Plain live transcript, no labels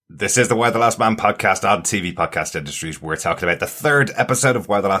This is the Why the Last Man podcast on TV Podcast Industries. We're talking about the third episode of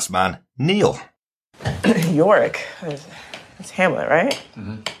Why the Last Man, Neil. Yorick. It's Hamlet, right?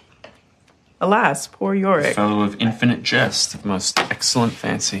 Mm-hmm. Alas, poor Yorick. Fellow of infinite jest, of most excellent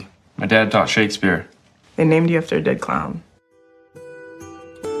fancy. My dad taught Shakespeare. They named you after a dead clown.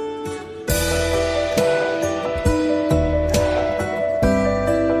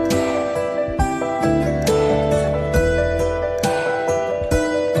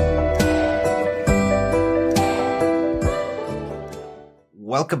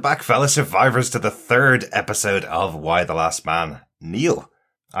 Welcome back, fellow survivors, to the third episode of Why the Last Man, Neil.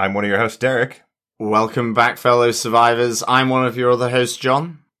 I'm one of your hosts, Derek. Welcome back, fellow survivors. I'm one of your other hosts,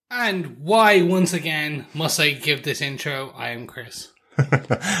 John. And why, once again, must I give this intro? I am Chris.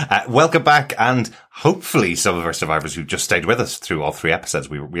 Welcome back, and hopefully some of our survivors who just stayed with us through all three episodes.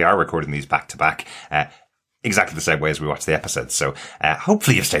 We are recording these back to back, exactly the same way as we watched the episodes. So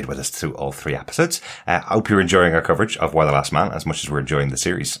hopefully you've stayed with us through all three episodes. I hope you're enjoying our coverage of Why the Last Man as much as we're enjoying the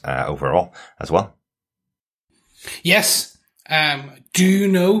series overall as well. Yes. Do you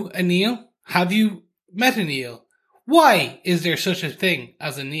know a Neil? Have you met a Neil? Why is there such a thing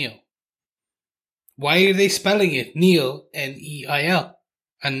as a Neil? Why are they spelling it Neil, N-E-I-L,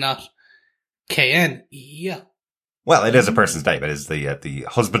 and not K-N-E-E-L? Well, it is a person's name. It is the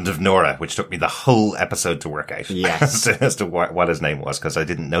husband of Nora, which took me the whole episode to work out. Yes. as to what his name was, because I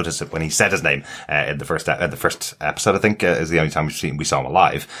didn't notice it when he said his name in the first episode. I think is the only time we saw him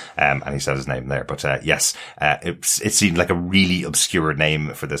alive, and he said his name there. But yes, it seemed like a really obscure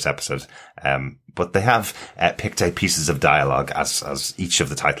name for this episode. But they have picked out pieces of dialogue as each of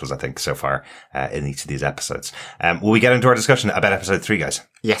the titles, I think, so far in each of these episodes. Will we get into our discussion about episode 3, guys?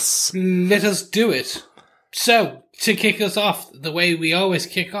 Yes. Let us do it. So, to kick us off the way we always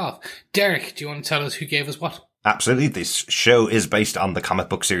kick off, Derek, do you want to tell us who gave us what? Absolutely. This show is based on the comic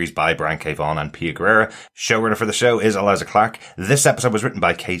book series by Brian K. Vaughan and Pia Guerrera. Showrunner for the show is Eliza Clark. This episode was written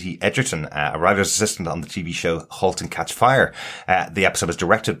by Katie Edgerton, a writer's assistant on the TV show Halt and Catch Fire. The episode was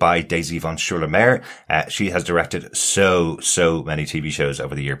directed by Daisy von Schurler-Meyer. She has directed so many TV shows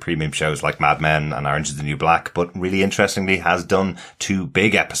over the year, premium shows like Mad Men and Orange is the New Black, but really interestingly has done 2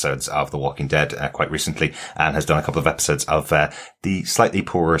 big episodes of The Walking Dead quite recently, and has done a couple of episodes of the slightly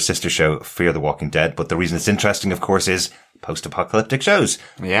poorer sister show Fear the Walking Dead. But the reason it's interesting, of course, is post-apocalyptic shows.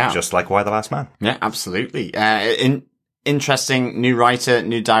 Yeah. Just like Why the Last Man. Yeah, absolutely. Interesting new writer,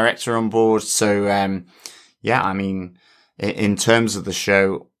 new director on board. So, yeah, I mean, in terms of the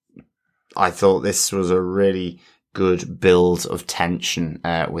show, I thought this was a really good build of tension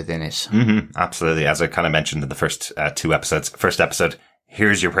within it. Mm-hmm, absolutely. As I kind of mentioned in the first 2 episodes. First episode,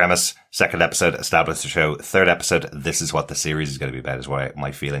 here's your premise. Second episode, establish the show. Third episode, this is what the series is going to be about, is what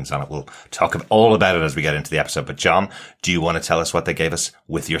my feelings on it. We'll talk all about it as we get into the episode. But John, do you want to tell us what they gave us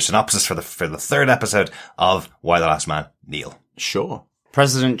with your synopsis for the third episode of Why the Last Man, Neil? Sure.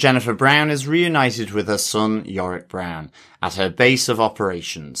 President Jennifer Brown is reunited with her son, Yorick Brown, at her base of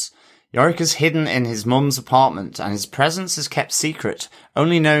operations. Yorick is hidden in his mum's apartment, and his presence is kept secret,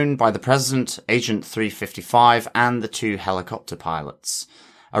 only known by the President, Agent 355, and the 2 helicopter pilots.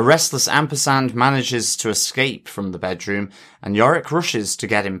 A restless Ampersand manages to escape from the bedroom, and Yorick rushes to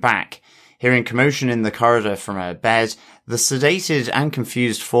get him back. Hearing commotion in the corridor from her bed, the sedated and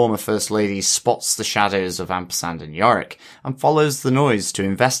confused former First Lady spots the shadows of Ampersand and Yorick, and follows the noise to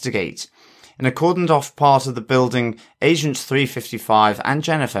investigate. In a cordoned-off part of the building, Agent 355 and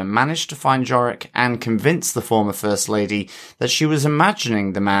Jennifer managed to find Yorick and convince the former First Lady that she was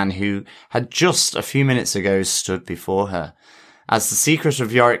imagining the man who had just a few minutes ago stood before her. As the secret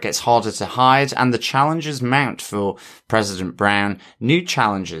of Yorick gets harder to hide and the challenges mount for President Brown, new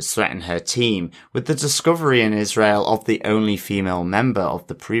challenges threaten her team, with the discovery in Israel of the only female member of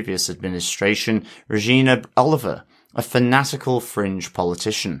the previous administration, Regina Oliver, a fanatical fringe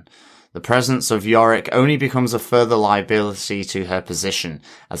politician. The presence of Yorick only becomes a further liability to her position,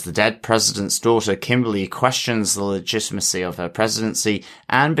 as the dead president's daughter Kimberly questions the legitimacy of her presidency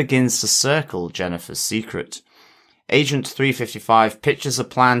and begins to circle Jennifer's secret. Agent 355 pitches a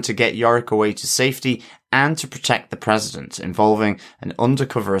plan to get Yorick away to safety and to protect the president, involving an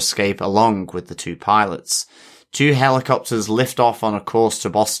undercover escape along with the 2 pilots. 2 helicopters lift off on a course to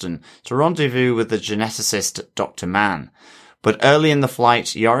Boston to rendezvous with the geneticist Dr. Mann. But early in the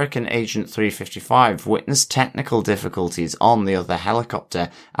flight, Yorick and Agent 355 witness technical difficulties on the other helicopter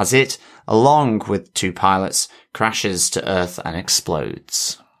as it, along with 2 pilots, crashes to Earth and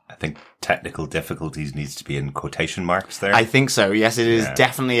explodes. I think technical difficulties needs to be in quotation marks there. I think so. Yes, it is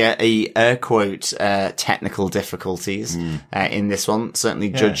definitely a air quote technical difficulties in this one. Certainly,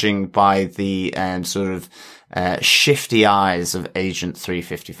 judging by the sort of shifty eyes of Agent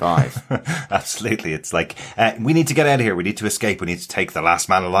 355. Absolutely. It's like, we need to get out of here. We need to escape. We need to take the last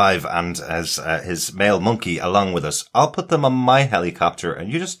man alive and as his male monkey along with us. I'll put them on my helicopter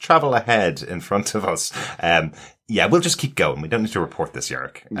and you just travel ahead in front of us. Yeah, we'll just keep going. We don't need to report this,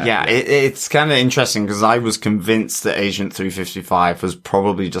 Yorick. It's kind of interesting because I was convinced that Agent 355 was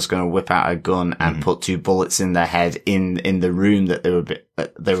probably just going to whip out a gun and put 2 bullets in their head in the room that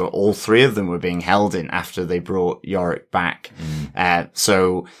they were all 3 of them were being held in after they brought Yorick back.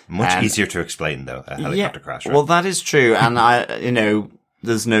 So much easier to explain though, a helicopter crash. Right? Well, that is true. And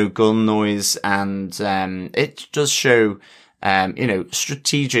there's no gun noise and, it does show,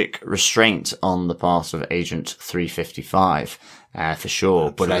 strategic restraint on the part of Agent 355, for sure.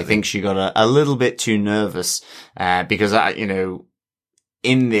 Absolutely. But I think she got a little bit too nervous, because,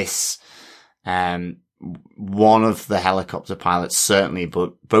 in this, one of the helicopter pilots certainly,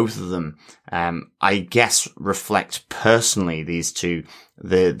 but both of them, I guess reflect personally these two,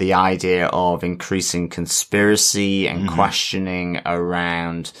 the idea of increasing conspiracy and questioning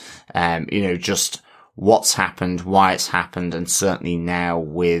around, just what's happened, why it's happened, and certainly now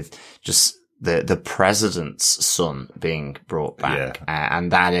with just the president's son being brought back,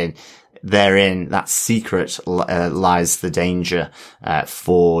 and therein that secret lies the danger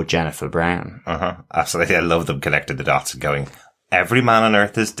for Jennifer Brown. Absolutely. I love them connecting the dots and going, every man on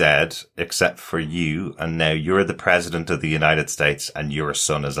earth is dead except for you, and now you're the president of the United States and your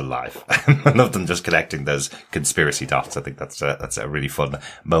son is alive. I love them just connecting those conspiracy dots. I think that's a really fun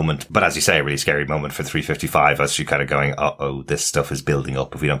moment. But as you say, a really scary moment for 355 as she kind of going, uh-oh, this stuff is building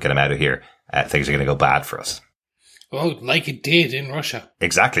up. If we don't get him out of here, things are going to go bad for us. Oh, like it did in Russia.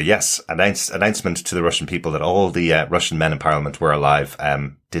 Exactly, yes. Announcement to the Russian people that all the Russian men in parliament were alive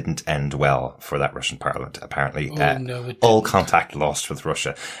didn't end well for that Russian parliament, apparently. No, it all contact lost with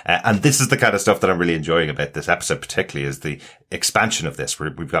Russia. And this is the kind of stuff that I'm really enjoying about this episode, particularly is the expansion of this.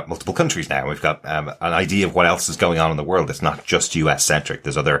 We've got multiple countries now. We've got an idea of what else is going on in the world. It's not just US-centric.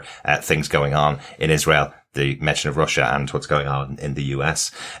 There's other things going on in Israel. The mention of Russia and what's going on in the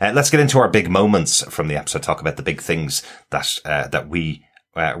US. Let's get into our big moments from the episode, talk about the big things that we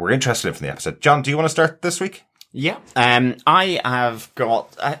were interested in from the episode. John, do you want to start this week? Yeah. I have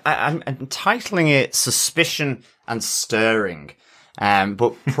got, I'm titling it Suspicion and Stirring.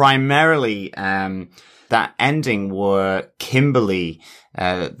 But primarily, that ending where Kimberly,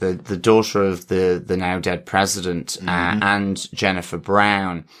 the daughter of the now dead president, and Jennifer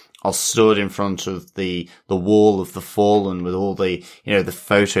Brown are stood in front of the wall of the fallen with all the, the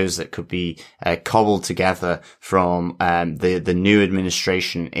photos that could be cobbled together from the new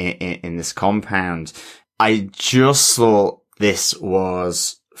administration in this compound. I just thought this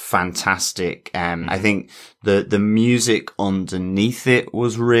was fantastic. I think the music underneath it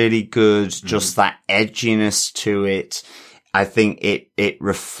was really good. Just that edginess to it. I think it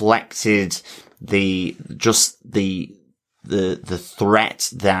reflected the threat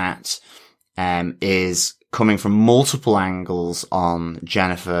that is coming from multiple angles on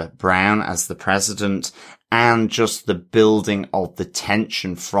Jennifer Brown as the president, and just the building of the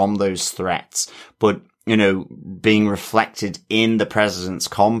tension from those threats, but being reflected in the president's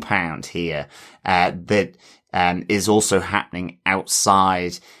compound here, that is also happening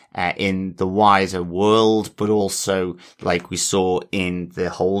outside in the wider world, but also like we saw in the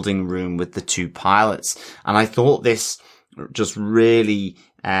holding room with the 2 pilots. And I thought this just really,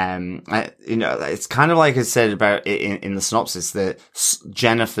 it's kind of like I said about in the synopsis that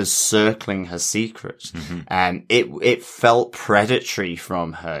Jennifer's circling her secret. It felt predatory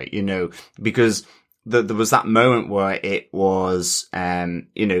from her, because there was that moment where it was,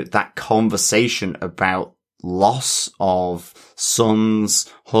 that conversation about loss of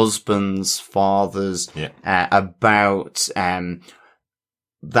sons, husbands, fathers, about,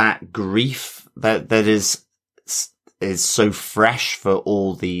 that grief that is so fresh for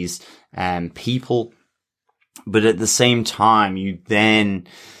all these people, but at the same time, you then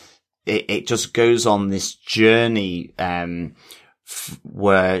it just goes on this journey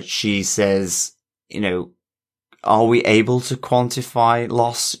where she says, are we able to quantify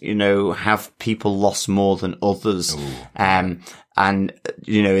loss? Have people lost more than others? And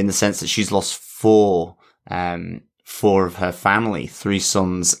in the sense that she's lost 4 of her family, 3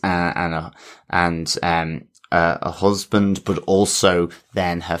 sons and a husband, but also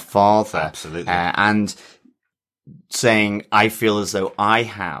then her father. Absolutely. And saying, I feel as though I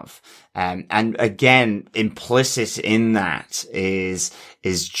have. And again, implicit in that is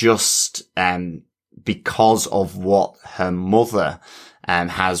just, because of what her mother,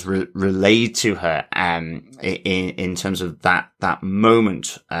 has relayed to her, in terms of that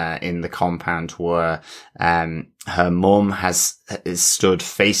moment, in the compound where, her mum is stood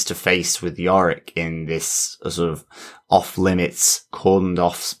face to face with Yorick in this sort of off limits, cordoned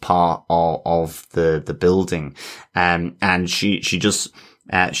off part of the building. And she just,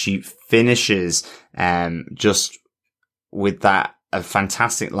 she finishes, just with that, a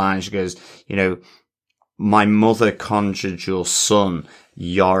fantastic line. She goes, my mother conjured your son,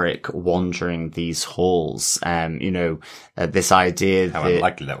 Yorick, wandering these halls. This idea How that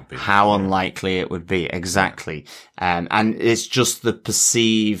unlikely that would be. How unlikely it would be, exactly. And it's just the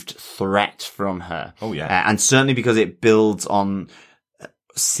perceived threat from her. Oh, yeah. And certainly because it builds on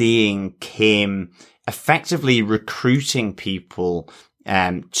seeing Kim effectively recruiting people,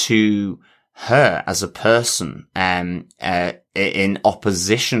 to her as a person, in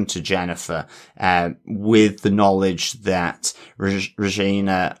opposition to Jennifer, with the knowledge that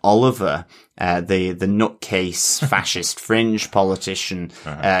Regina Oliver, the nutcase fascist fringe politician,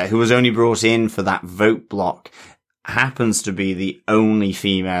 who was only brought in for that vote block, happens to be the only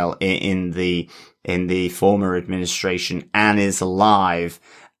female in the former administration and is alive.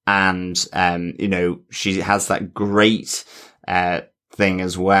 And, she has that great, thing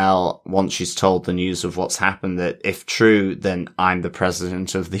as well, once she's told the news of what's happened, that if true, then I'm the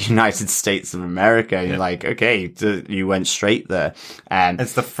president of the United States of America. And you're like, okay, you went straight there. And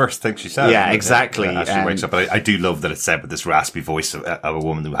it's the first thing she says. Yeah, exactly. As she wakes up. But I do love that it's said with this raspy voice of a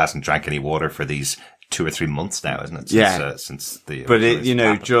woman who hasn't drank any water for these 2 or 3 months now, isn't it? Since the. But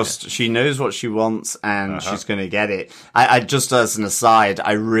she knows what she wants and she's going to get it. I just as an aside,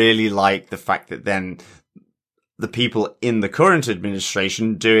 I really like the fact that then the people in the current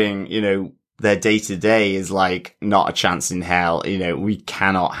administration doing, their day to day is like, not a chance in hell. We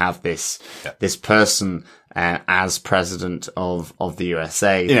cannot have this person, as president of the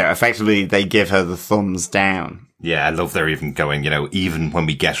USA. Effectively they give her the thumbs down. Yeah, I love they're even going, even when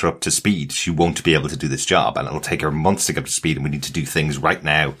we get her up to speed, she won't be able to do this job and it'll take her months to get up to speed and we need to do things right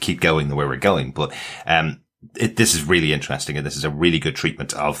now, keep going the way we're going. But, this is really interesting, and this is a really good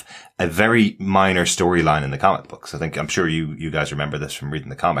treatment of a very minor storyline in the comic books. I'm sure you guys remember this from reading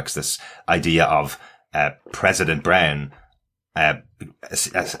the comics, this idea of, President Brown,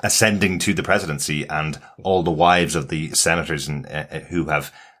 ascending to the presidency and all the wives of the senators and, who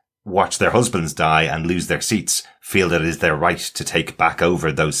have watched their husbands die and lose their seats feel that it is their right to take back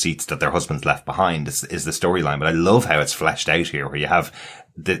over those seats that their husbands left behind is the storyline. But I love how it's fleshed out here, where you have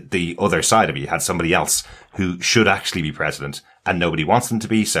the other side of it. You had somebody else who should actually be president and nobody wants them to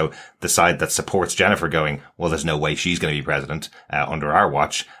be. So the side that supports Jennifer going, well, there's no way she's going to be president, under our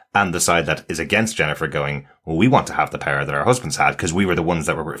watch. And the side that is against Jennifer going, well, we want to have the power that our husbands had because we were the ones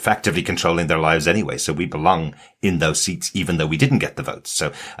that were effectively controlling their lives anyway. So we belong in those seats, even though we didn't get the votes.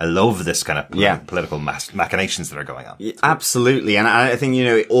 So I love this kind of political machinations that are going on. Absolutely. And I think,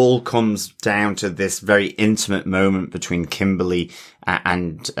 it all comes down to this very intimate moment between Kimberly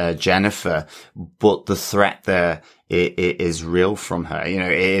and Jennifer. But the threat there is real from her.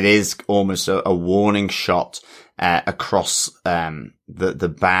 It is almost a warning shot across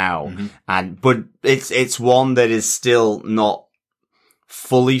the bow, but it's one that is still not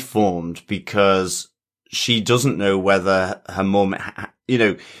fully formed because she doesn't know whether her mum,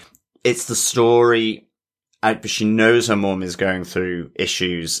 it's the story, but she knows her mum is going through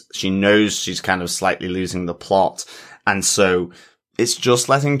issues. She knows she's kind of slightly losing the plot, and so it's just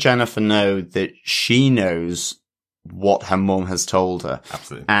letting Jennifer know that she knows what her mum has told her.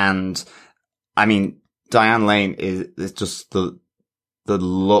 Absolutely. And I mean, Diane Lane is just the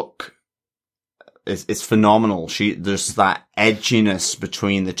look is phenomenal. There's that edginess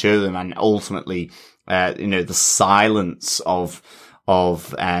between the two of them, and ultimately, the silence of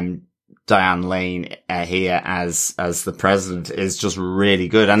Diane Lane here as the president is just really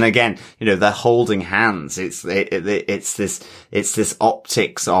good. And again, they're holding hands. It's this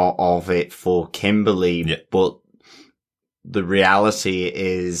optics of it for Kimberly, but the reality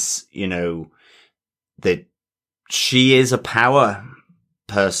is, that she is a power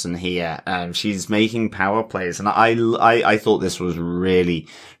person here. She's making power plays. And I thought this was really,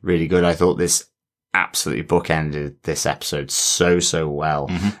 really good. I thought this absolutely bookended this episode so well.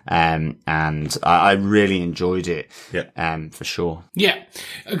 And I really enjoyed it. For sure. Yeah,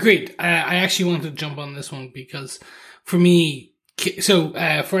 agreed. I actually wanted to jump on this one because for me,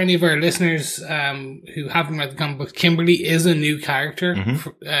 for any of our listeners who haven't read the comic books, Kimberly is a new character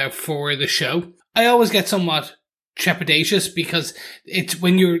for the show. I always get somewhat trepidatious because it's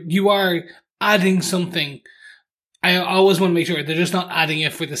when you are adding something. I always want to make sure they're just not adding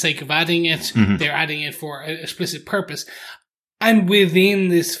it for the sake of adding it. Mm-hmm. They're adding it for an explicit purpose. And within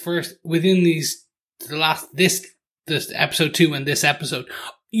this episode 2 and this episode,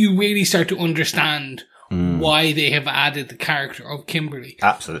 you really start to understand why they have added the character of Kimberly.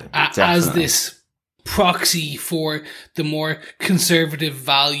 Absolutely. As this proxy for the more conservative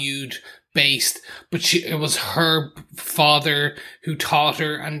valued based, but it was her father who taught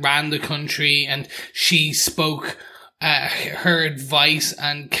her and ran the country, and she spoke her advice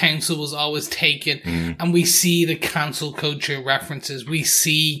and counsel was always taken. And we see the cancel culture references. We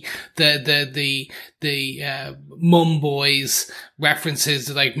see the mum boys references,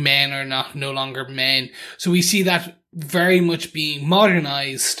 like men are no longer men. So we see that very much being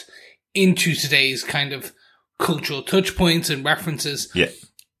modernized into today's kind of cultural touch points and references. Yeah.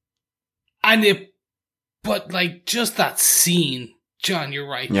 But like just that scene, John, you're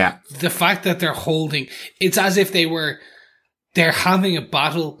right. Yeah. The fact that they're holding, it's as if they're having a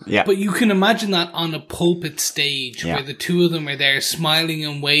battle. Yeah. But you can imagine that on a pulpit stage where the two of them are there smiling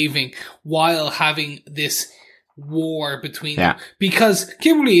and waving while having this war between them. Because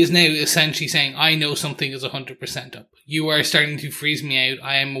Kimberly is now essentially saying, I know something is 100% up. You are starting to freeze me out.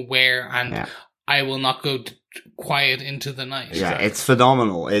 I am aware and I will not go quiet into the night. Yeah, it's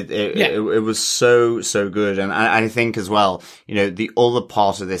phenomenal. It was so good. And I think as well, you know, the other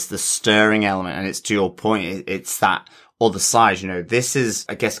part of this, the stirring element, and it's to your point, it's that other side, you know, this is,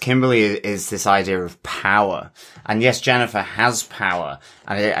 I guess Kimberly is this idea of power. And yes, Jennifer has power.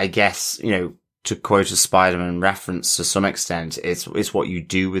 And I guess, you know, to quote a Spider-Man reference to some extent, it's what you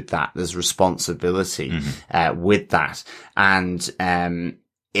do with that. There's responsibility, with that. And,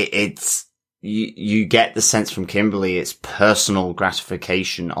 it's, you get the sense from Kimberly, it's personal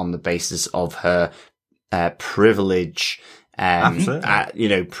gratification on the basis of her, privilege, you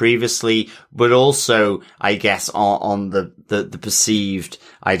know, previously, but also, I guess, on the perceived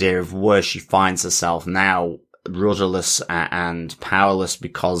idea of where she finds herself now, rudderless and powerless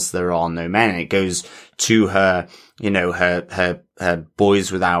because there are no men. It goes to her, you know, her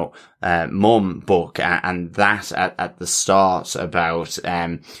Boys Without Mum book, and that at the start about,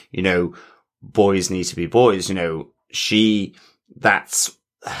 you know, boys need to be boys, you know, that's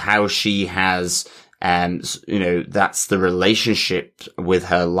how she has, you know, that's the relationship with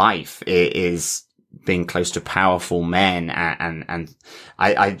her life. It is being close to powerful men. And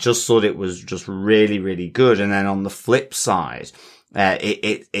I just thought it was just really, really good. And then on the flip side,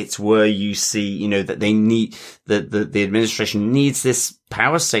 it's where you see, you know, that they need, the administration needs this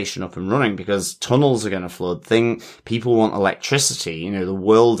power station up and running because tunnels are going to flood. People want electricity. You know, the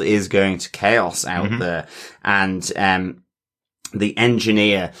world is going to chaos out there. And, the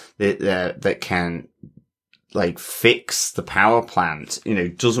engineer that can, like, fix the power plant, you know,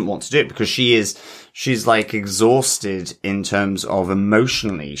 doesn't want to do it because she's like exhausted in terms of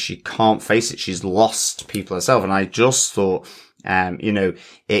emotionally. She can't face it. She's lost people herself. And I just thought, you know,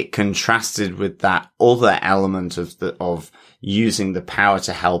 it contrasted with that other element of using the power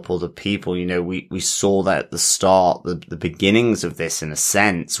to help other people. You know, we saw that at the start, the beginnings of this in a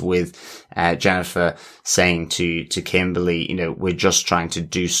sense with, Jennifer saying to Kimberly, you know, we're just trying to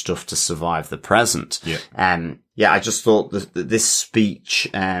do stuff to survive the present. I just thought that this speech,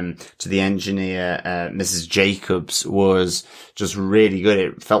 to the engineer, Mrs. Jacobs was just really good.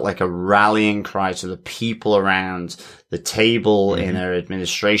 It felt like a rallying cry to the people around the table in her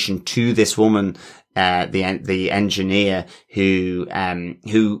administration, to this woman, the engineer who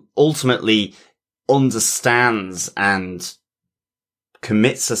ultimately understands and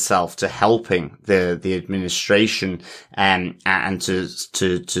commits herself to helping the administration, and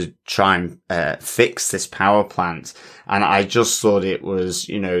to try and, fix this power plant. And I just thought it was,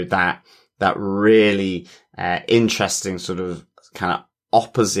 you know, that really, interesting sort of kind of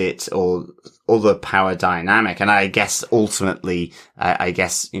opposite or other power dynamic. And I guess ultimately,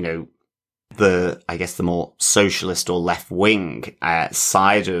 you know, the more socialist or left wing,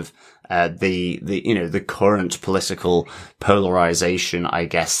 side of, you know, the current political polarization, I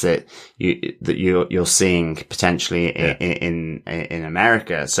guess, that you're seeing potentially in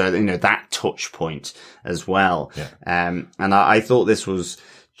America. So, you know, that touch point as well. And I thought this was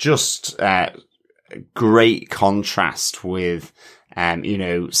just, great contrast with, you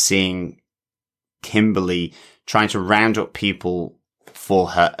know, seeing Kimberly trying to round up people for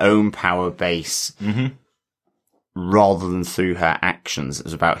her own power base, rather than through her actions. It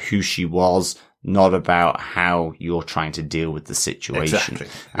was about who she was, not about how you're trying to deal with the situation. Exactly.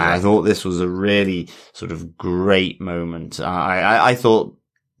 And I thought this was a really sort of great moment. I thought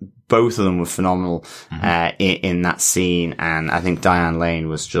both of them were phenomenal, in that scene. And I think Diane Lane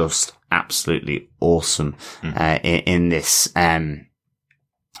was just absolutely awesome, in this,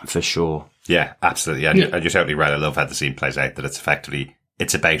 for sure. Yeah, absolutely. And you're totally right. I love how the scene plays out, that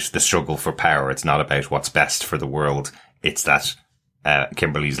it's about the struggle for power. It's not about what's best for the world. It's that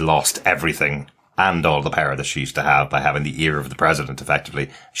Kimberly's lost everything and all the power that she used to have by having the ear of the president, effectively.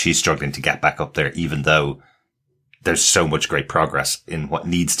 She's struggling to get back up there, even though there's so much great progress in what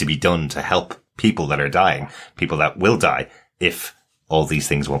needs to be done to help people that are dying, people that will die if all these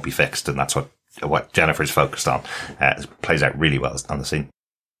things won't be fixed. And that's what Jennifer's focused on. It plays out really well on the scene.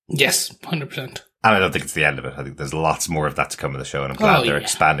 Yes, 100%. And I don't think it's the end of it. I think there's lots more of that to come in the show, and I'm glad they're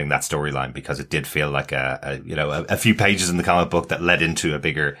expanding that storyline, because it did feel like a few pages in the comic book that led into a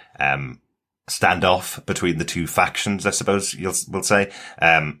bigger standoff between the two factions, I suppose we'll say.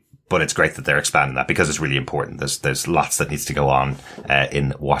 But it's great that they're expanding that, because it's really important. There's lots that needs to go on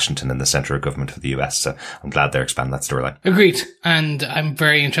in Washington and the center of government for the US. So I'm glad they're expanding that storyline. Agreed. And I'm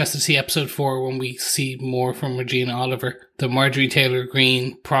very interested to see episode 4 when we see more from Regina Oliver, the Marjorie Taylor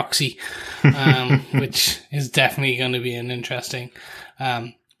Greene proxy, which is definitely going to be an interesting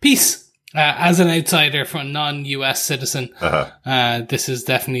piece. As an outsider from a non-US citizen, this is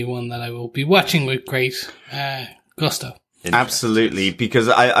definitely one that I will be watching with great gusto. Absolutely, because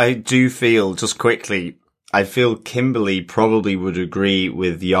I do feel, just quickly, I feel Kimberly probably would agree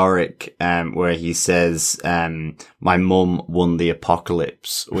with Yorick, where he says, my mum won the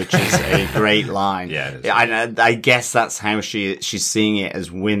apocalypse, which is a great line. I guess that's how she's seeing it,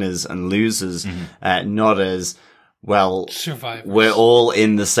 as winners and losers, not as, well, survivors. We're all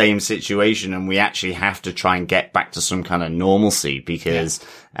in the same situation, and we actually have to try and get back to some kind of normalcy, because,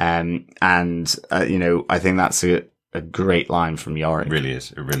 I think that's a great line from Yorick. It really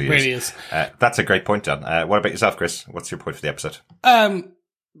is. That's a great point, John. What about yourself, Chris? What's your point for the episode?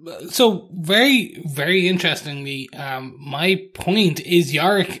 So very, very interestingly, my point is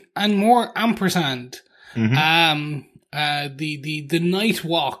Yorick and more ampersand. The night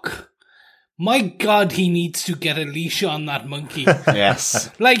walk. My God, he needs to get a leash on that monkey. Yes.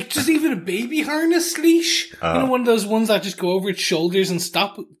 Like, just even a baby harness leash. One of those ones that just go over its shoulders and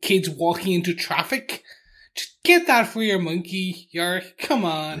stop kids walking into traffic. Just get that for your monkey, Yorick. Come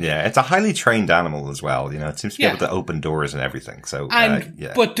on. Yeah, it's a highly trained animal as well. It seems to be able to open doors and everything. So,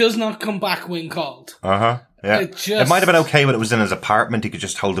 but does not come back when called. Yeah. It might have been okay when it was in his apartment. He could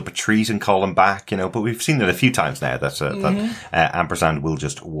just hold up a treat and call him back, but we've seen it a few times now that Ampersand will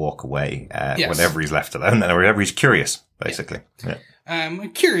just walk away whenever he's left alone and whenever he's curious, basically. Yeah.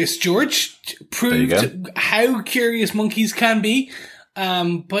 Curious George proved how curious monkeys can be.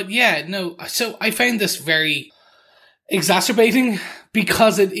 So I found this very exacerbating,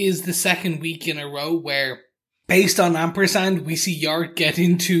 because it is the second week in a row where, based on Ampersand, we see Yorick get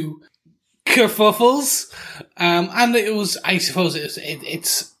into kerfuffles. And it was, I suppose it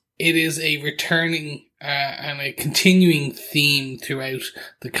is a returning, and a continuing theme throughout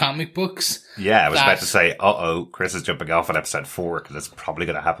the comic books. Yeah, I was about to say, Chris is jumping off on episode 4, because it's probably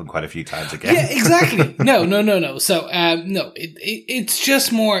going to happen quite a few times again. Yeah, exactly. No. So, it's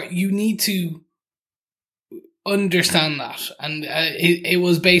just more, you need to understand that. And it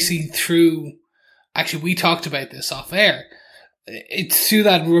was basically through, actually, we talked about this off air. It's through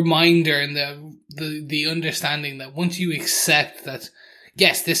that reminder and the understanding that once you accept that,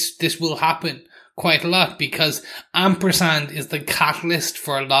 yes, this will happen quite a lot, because Ampersand is the catalyst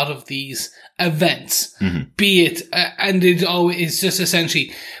for a lot of these events, be it, and it always just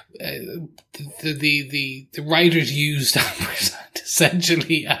essentially, the writers used Ampersand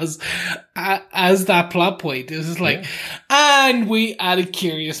essentially as that plot point. It's like, and we add a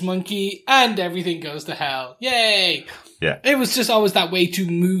curious monkey and everything goes to hell. Yay! Yeah. It was just always that way to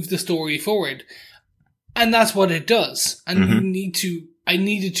move the story forward. And that's what it does. And I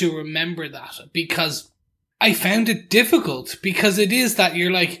needed to remember that, because I found it difficult, because it is that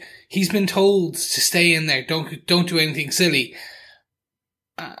you're like, he's been told to stay in there, don't do anything silly.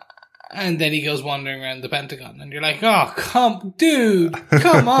 And then he goes wandering around the Pentagon, and you're like, oh, come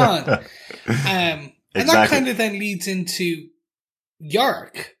on. And that kind of then leads into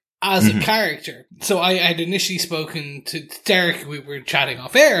Yorick as a character. So I had initially spoken to Derek, we were chatting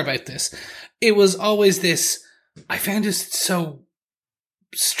off air about this. It was always this, I found this so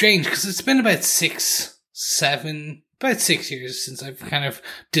strange, because it's been about 6 years since I've kind of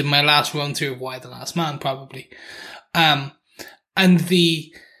did my last run through of Why the Last Man, probably. And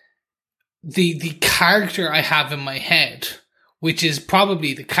the character I have in my head, which is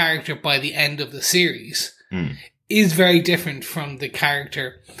probably the character by the end of the series, is very different from the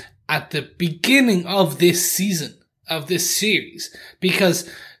character at the beginning of this season, of this series, because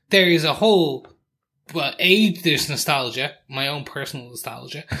there is a whole, well, there's nostalgia, my own personal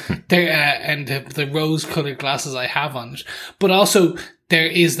nostalgia, there, and the rose-colored glasses I have on it, but also there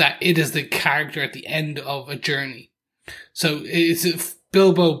is that it is the character at the end of a journey. So it's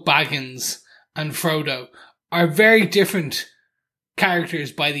Bilbo Baggins and Frodo are very different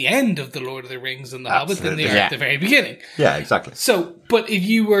characters by the end of The Lord of the Rings and The Hobbit than they are at the very beginning. Yeah, exactly. So, but if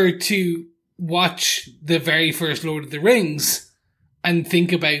you were to watch the very first Lord of the Rings and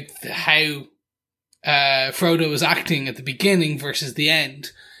think about how Frodo was acting at the beginning versus the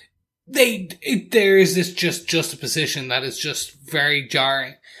end, there is this juxtaposition that is just very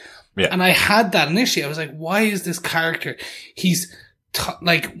jarring. Yeah. And I had that initially. I was like, why is this character? He's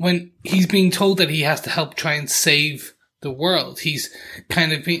when he's being told that he has to help try and save the world, he's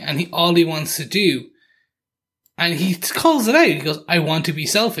kind of being, and all he wants to do, and he calls it out. He goes, I want to be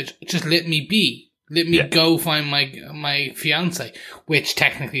selfish. Just let me be. Let me go find my fiance, which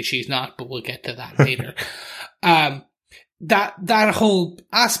technically she's not, but we'll get to that later. That whole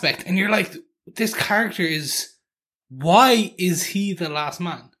aspect, and you're like, this character is, why is he the last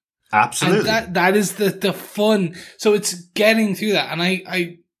man? Absolutely. And that is the fun. So it's getting through that. And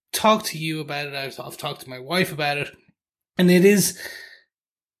I talked to you about it. I've talked to my wife about it. And it is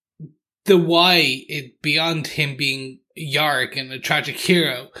the why, beyond him being Yorick and a tragic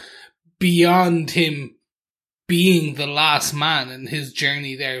hero, beyond him being the last man and his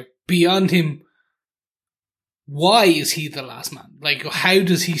journey there, beyond him, why is he the last man? Like, how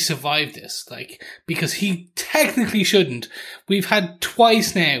does he survive this? Like, because he technically shouldn't. We've had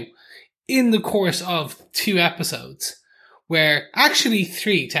twice now in the course of 2 episodes, where actually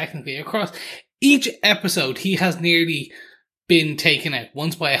 3 technically across each episode, he has nearly been taken out.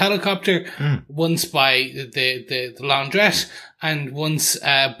 Once by a helicopter, once by the laundrette, and once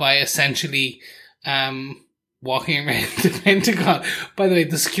by essentially walking around the Pentagon. By the way,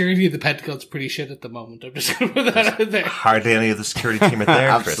 the security of the Pentagon's pretty shit at the moment. I'm just going to put that out there. Hardly any of the security team are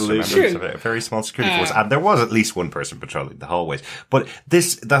there, Chris. Absolutely. Remember, it's a very small security force, and there was at least one person patrolling the hallways. But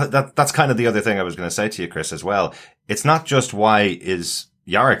that's kind of the other thing I was going to say to you, Chris, as well. It's not just why is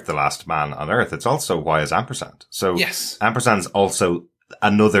Yorick the last man on Earth, it's also why is Ampersand. So yes. Ampersand's also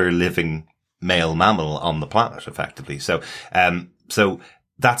another living male mammal on the planet, effectively. So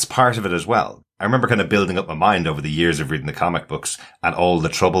that's part of it as well. I remember kind of building up my mind over the years of reading the comic books and all the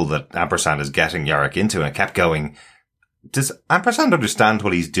trouble that Ampersand is getting Yorick into, and I kept going, does Ampersand understand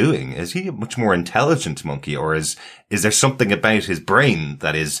what he's doing? Is he a much more intelligent monkey, or is there something about his brain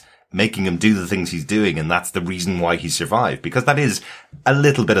that is making him do the things he's doing, and that's the reason why he survived? Because that is a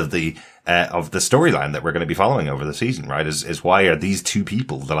little bit of the storyline that we're going to be following over the season, right? Is why are these 2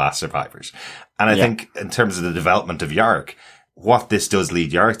 people the last survivors? And I think in terms of the development of Yorick, what this does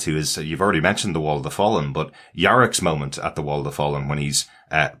lead Yorick to is, you've already mentioned the Wall of the Fallen, but Yorick's moment at the Wall of the Fallen when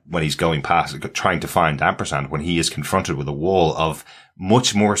he's going past, trying to find Ampersand, when he is confronted with a wall of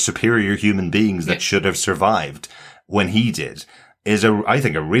much more superior human beings that should have survived when he did, is I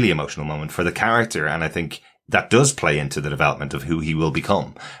think a really emotional moment for the character. And I think that does play into the development of who he will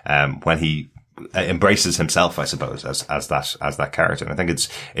become, when he embraces himself, I suppose, as that character. And I think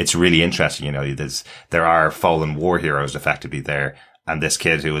it's really interesting. You know, there are fallen war heroes effectively there, and this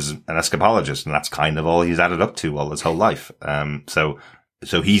kid who is an escapologist, and that's kind of all he's added up to all his whole life. So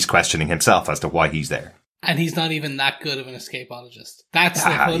he's questioning himself as to why he's there. And he's not even that good of an escapologist. That's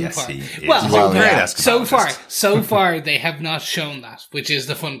the fun part. He is. Well, Great so far they have not shown that, which is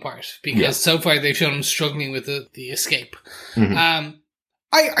the fun part, because so far they've shown him struggling with the escape. Mm-hmm.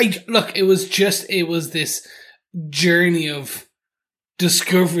 Look, it was this journey of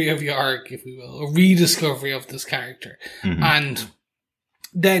discovery of Yorick, if we will, a rediscovery of this character. Mm-hmm. And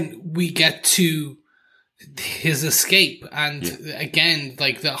then we get to his escape. And again,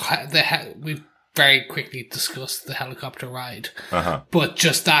 like we've very quickly discussed the helicopter ride, but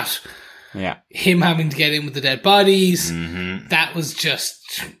just that, him having to get in with the dead bodies, that was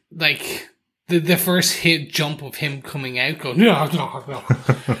just like, the first jump of him coming out going, no.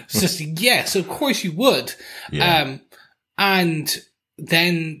 It's just, yes, of course you would. Yeah. And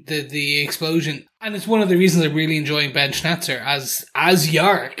then the explosion. And it's one of the reasons I'm really enjoying Ben Schnetzer as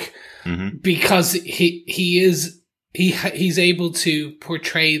Yorick, because he's able to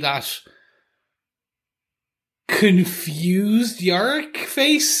portray that confused Yorick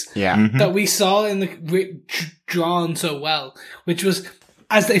face that we saw in drawn so well, which was,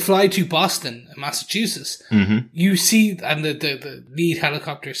 as they fly to Boston, Massachusetts, you see, and the lead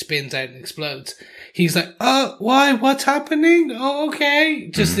helicopter spins out and explodes. He's like, "Oh, why? What's happening? Oh,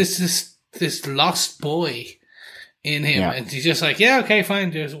 okay." Just this lost boy in him, and he's just like, "Yeah, okay,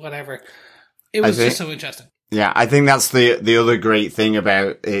 fine, just whatever." It was just so interesting. Yeah, I think that's the other great thing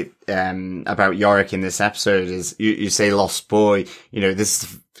about it, about Yorick in this episode is you say lost boy. This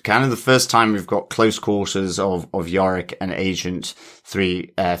is kind of the first time we've got close quarters of Yorick and Agent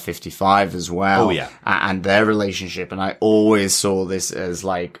 355 as well. Oh, yeah. And their relationship. And I always saw this as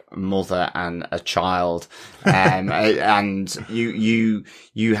like mother and a child. And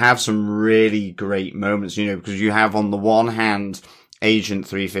you have some really great moments, because you have on the one hand, Agent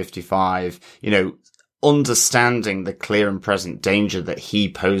 355, understanding the clear and present danger that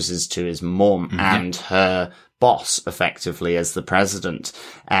he poses to his mum and her boss, effectively, as the president,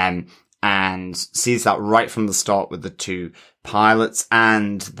 and sees that right from the start with the two pilots.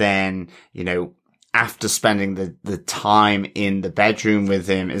 And then, after spending the time in the bedroom with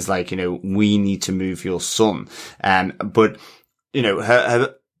him, is like, we need to move your son. But,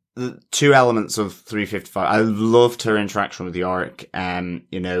 her the two elements of 355, I loved her interaction with Yorick,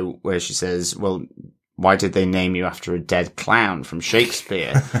 where she says, well, why did they name you after a dead clown from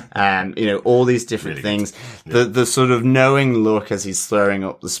Shakespeare? All these different things. Yeah. The sort of knowing look as he's throwing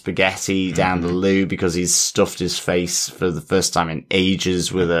up the spaghetti down the loo because he's stuffed his face for the first time in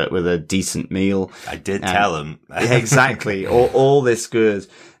ages with a decent meal. I did tell him. Exactly. All this good,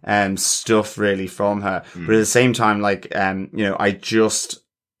 stuff really from her. But at the same time, I just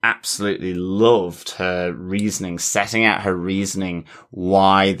absolutely loved her reasoning, setting out her reasoning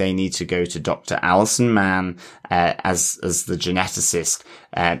why they need to go to Dr. Alison Mann as the geneticist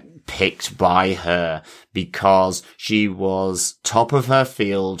picked by her, because she was top of her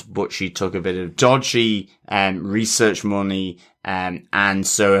field, but she took a bit of dodgy research money, and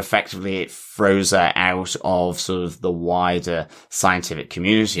so effectively it froze her out of sort of the wider scientific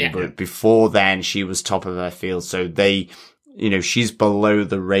community. Yeah. But before then, she was top of her field, so she's below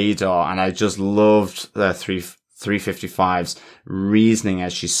the radar, and I just loved the 355's reasoning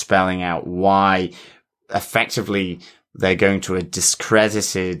as she's spelling out why effectively they're going to a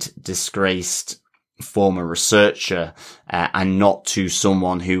discredited, disgraced former researcher, and not to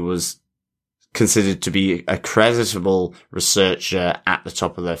someone who was considered to be a creditable researcher at the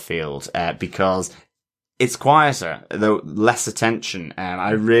top of their field, because it's quieter, though less attention,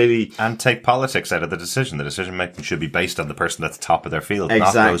 and take politics out of the decision. The decision making should be based on the person that's top of their field,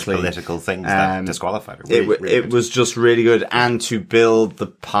 exactly. Not those political things that disqualify her. It was just really good, and to build the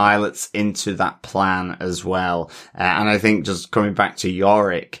pilots into that plan as well. And I think just coming back to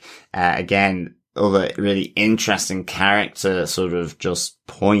Yorick, again, other really interesting character sort of just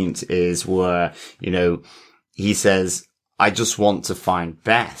point is where, he says, I just want to find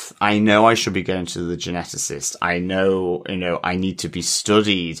Beth. I know I should be going to the geneticist. I know, I need to be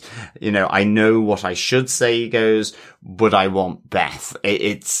studied. I know what I should say, he goes, but I want Beth.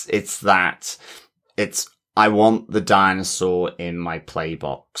 I want the dinosaur in my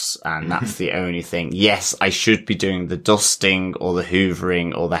playbox, and that's the only thing. Yes, I should be doing the dusting or the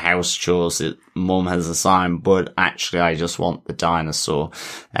hoovering or the house chores that mum has assigned, but actually I just want the dinosaur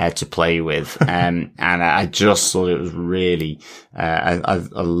to play with. And I just thought it was really, I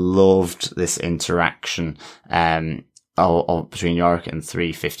loved this interaction, between Yorick and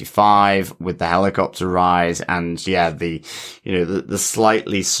 355 with the helicopter ride, and the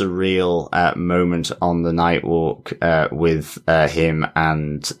slightly surreal moment on the night walk with him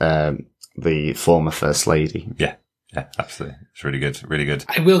and the former First Lady. Yeah, absolutely. It's really good, really good.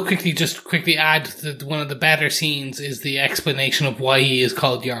 I will quickly add that one of the better scenes is the explanation of why he is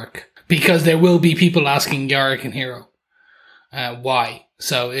called Yorick, because there will be people asking Yorick and Hero why.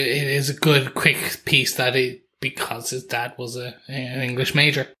 So it is a good quick piece because his dad was an English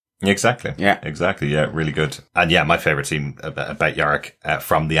major. Exactly. Yeah. Exactly. Yeah. Really good. And my favorite scene about Yorick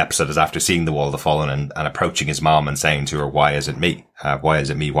from the episode is after seeing the Wall of the Fallen and approaching his mom and saying to her, "Why is it me? Why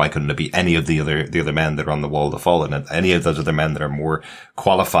is it me? Why couldn't it be any of the other men that are on the Wall of the Fallen, and any of those other men that are more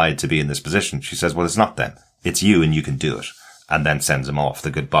qualified to be in this position?" She says, "Well, it's not them. It's you, and you can do it." And then sends him off.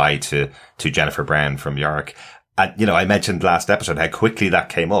 The goodbye to Jennifer Brown from Yorick. And, I mentioned last episode how quickly that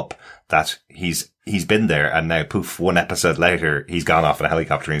came up, that he's been there, and now poof, one episode later, he's gone off in a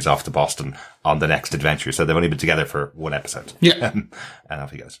helicopter and he's off to Boston on the next adventure. So they've only been together for one episode. Yeah. And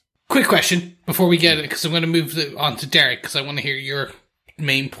off he goes. Quick question before we get it, because I'm going to move on to Derek, because I want to hear your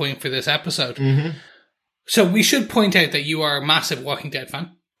main point for this episode. Mm-hmm. So we should point out that you are a massive Walking Dead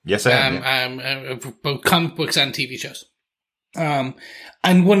fan. Yes, I am. Both comic books and TV shows. And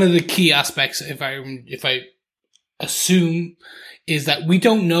one of the key aspects, if I assume, is that we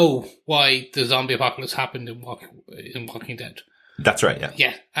don't know why the zombie apocalypse happened in Walking Dead. That's right,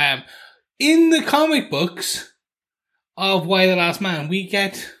 yeah. Yeah. In the comic books of Y: The Last Man, we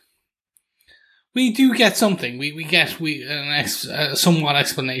get we do get something. We get somewhat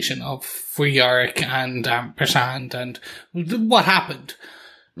explanation for Yorick and Prasad and what happened.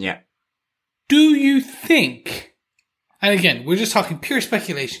 Yeah. Do you think, and again, we're just talking pure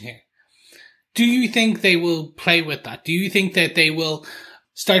speculation here, do you think they will play with that? Do you think that they will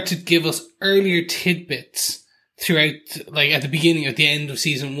start to give us earlier tidbits throughout, like at the beginning or the end of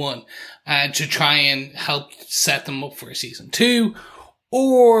season 1, to try and help set them up for season 2?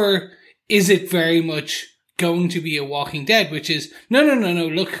 Or is it very much going to be a Walking Dead, which is, no,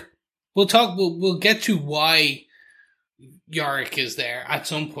 look, we'll get to why Yorick is there at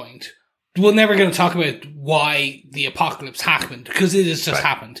some point. We're never going to talk about why the apocalypse happened, because it has just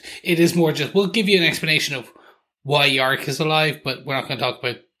happened. It is more just, we'll give you an explanation of why Yorick is alive, but we're not going to talk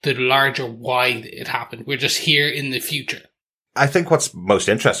about the larger why it happened. We're just here in the future. I think what's most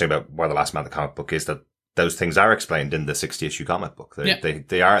interesting about Why the Last Man, the comic book, is that those things are explained in the 60-issue comic book.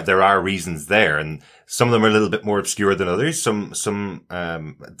 There are reasons there, and some of them are a little bit more obscure than others. Some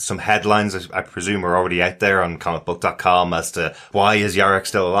headlines, I presume, are already out there on comicbook.com as to why is Yorick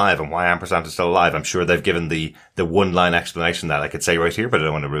still alive and why Ampersand is still alive. I'm sure they've given the one-line explanation that I could say right here, but I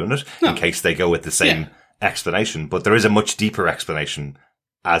don't want to ruin it in case they go with the same explanation. But there is a much deeper explanation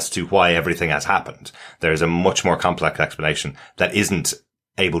as to why everything has happened. There is a much more complex explanation that isn't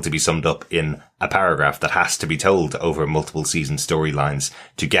able to be summed up in a paragraph, that has to be told over multiple season storylines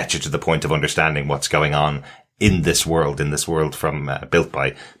to get you to the point of understanding what's going on in this world from built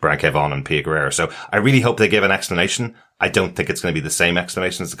by Brian K. Vaughan and Pia Guerrero. So I really hope they give an explanation. I don't think it's going to be the same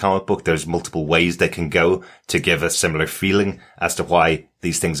explanation as the comic book. There's multiple ways they can go to give a similar feeling as to why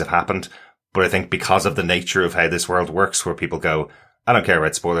these things have happened. But I think because of the nature of how this world works, where people go, I don't care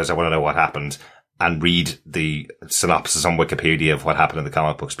about spoilers, I want to know what happened, and read the synopsis on Wikipedia of what happened in the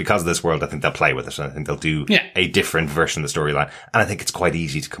comic books. Because of this world, I think they'll play with it. And I think they'll do a different version of the storyline. And I think it's quite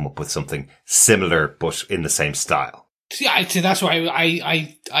easy to come up with something similar, but in the same style. Yeah, that's why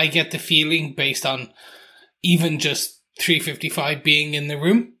I get the feeling, based on even just 355 being in the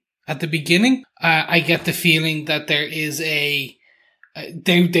room at the beginning, I get the feeling that there is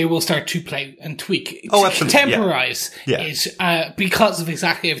they will start to play and tweak, temporize it, because of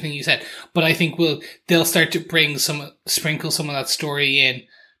exactly everything you said. But I think they'll start to sprinkle some of that story in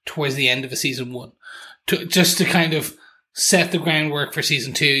towards the end of a season 1, to kind of set the groundwork for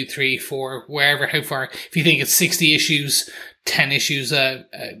season 2, 3, 4, wherever, how far. If you think it's 60 issues, 10 issues a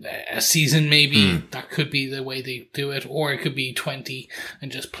season, maybe that could be the way they do it, or it could be 20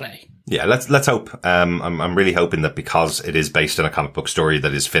 and just play. Yeah, let's hope. I'm really hoping that because it is based on a comic book story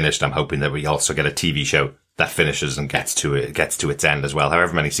that is finished, I'm hoping that we also get a TV show that finishes and gets to its end as well.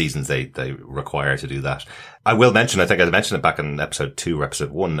 However many seasons they require to do that. I will mention, I think I mentioned it back in episode 2 or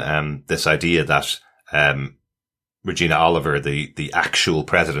episode 1, this idea that Regina Oliver, the actual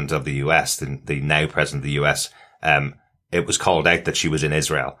president of the US, the now president of the US, it was called out that she was in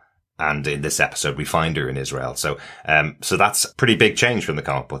Israel. And in this episode, we find her in Israel. So that's a pretty big change from the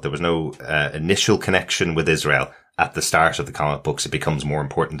comic book. There was no initial connection with Israel at the start of the comic books. It becomes more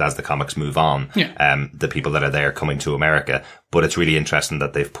important as the comics move on. The people that are there coming to America. But it's really interesting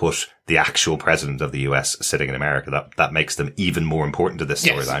that they've put the actual president of the US sitting in America. That makes them even more important to this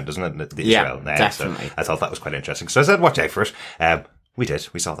storyline, doesn't it? Israel now. Definitely. So I thought that was quite interesting. So I said, watch out for it. We did.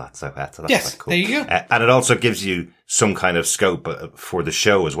 We saw that. So that's quite cool. There you go. And it also gives you some kind of scope for the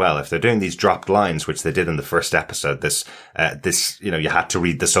show as well. If they're doing these dropped lines, which they did in the first episode, this, you had to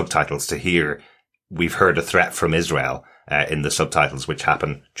read the subtitles to hear, we've heard a threat from Israel, in the subtitles, which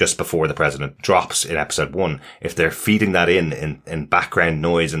happen just before the president drops in episode 1. If they're feeding that in background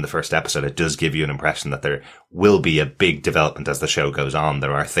noise in the first episode, it does give you an impression that there will be a big development as the show goes on.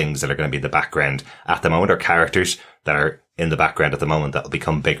 There are things that are going to be in the background at the moment, or characters that are in the background at the moment that will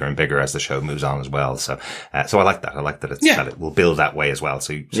become bigger and bigger as the show moves on as well. So I like that. I like that that it will build that way as well.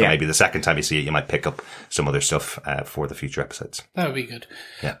 So maybe the second time you see it, you might pick up some other stuff, for the future episodes. That would be good.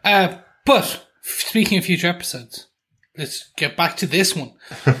 Yeah. But speaking of future episodes, let's get back to this one.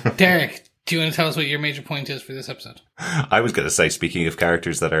 Derek, do you want to tell us what your major point is for this episode? I was going to say, speaking of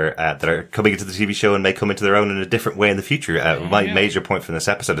characters that are coming into the TV show and may come into their own in a different way in the future, my major point from this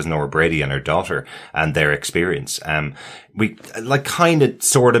episode is Nora Brady and her daughter and their experience. We kind of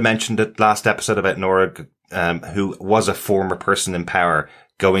sort of mentioned it last episode about Nora, who was a former person in power,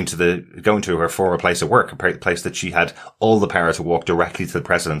 going to her former place of work, a place that she had all the power to walk directly to the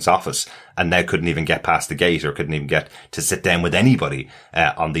president's office, and now couldn't even get past the gate, or couldn't even get to sit down with anybody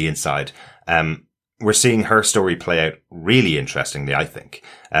on the inside. We're seeing her story play out really interestingly, I think,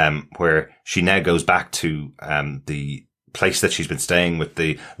 where she now goes back to the place that she's been staying with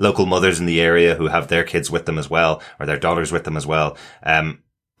the local mothers in the area who have their kids with them as well, or their daughters with them as well.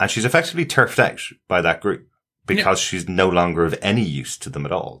 and she's effectively turfed out by that group because she's no longer of any use to them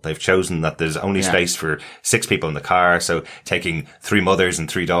at all. They've chosen that there's only space for 6 people in the car, so taking 3 mothers and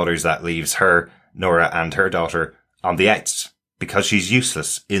 3 daughters, that leaves her, Nora, and her daughter on the outs, because she's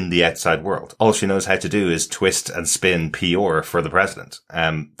useless in the outside world. All she knows how to do is twist and spin PR for the president.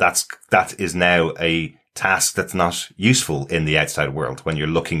 That is now a task that's not useful in the outside world when you're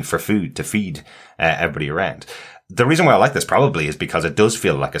looking for food to feed everybody around. The reason why I like this probably is because it does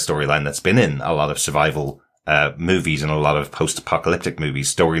feel like a storyline that's been in a lot of survival movies and a lot of post-apocalyptic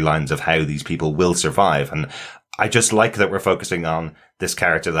movies, storylines of how these people will survive. And I just like that we're focusing on this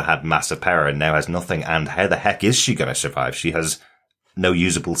character that had massive power and now has nothing. And how the heck is she going to survive? She has no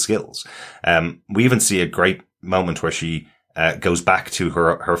usable skills. We even see a great moment where she goes back to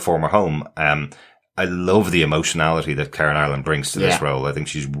her former home. I love the emotionality that Karen Ireland brings to this role. I think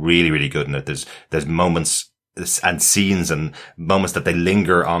she's really, really good in it. There's moments and scenes and moments that they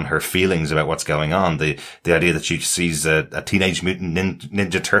linger on her feelings about what's going on. The idea that she sees a teenage mutant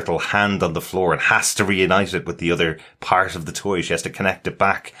ninja turtle hand on the floor and has to reunite it with the other part of the toy. She has to connect it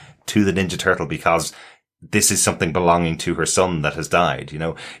back to the ninja turtle because this is something belonging to her son that has died. You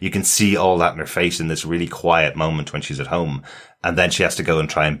know, you can see all that in her face in this really quiet moment when she's at home. And then she has to go and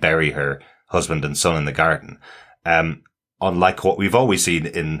try and bury her husband and son in the garden. Unlike what we've always seen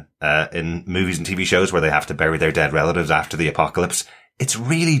in movies and TV shows where they have to bury their dead relatives after the apocalypse, it's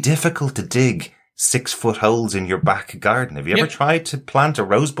really difficult to dig 6-foot holes in your back garden. Have you ever tried to plant a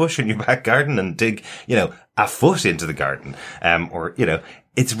rose bush in your back garden and dig, a foot into the garden?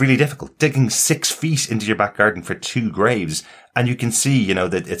 It's really difficult. Digging 6 feet into your back garden for 2 graves. And you can see,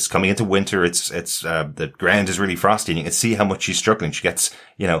 that it's coming into winter. It's the ground is really frosty and you can see how much she's struggling. She gets,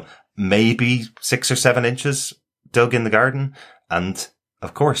 maybe 6 or 7 inches dug in the garden. And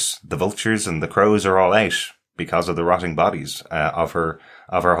of course, the vultures and the crows are all out because of the rotting bodies of her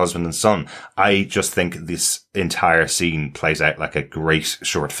husband and son. I just think this entire scene plays out like a great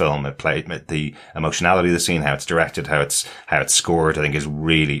short film. The emotionality of the scene, how it's directed, how it's scored, I think is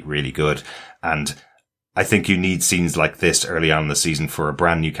really, really good. And I think you need scenes like this early on in the season for a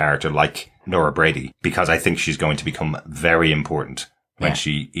brand new character like Nora Brady, because I think she's going to become very important when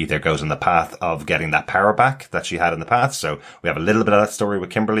she either goes on the path of getting that power back that she had in the past. So we have a little bit of that story with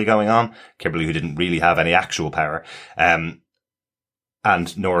Kimberly going on. Kimberly, who didn't really have any actual power. And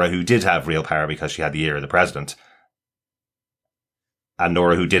Nora, who did have real power because she had the ear of the president. And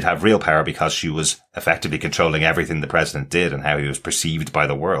Nora, who did have real power because she was effectively controlling everything the president did and how he was perceived by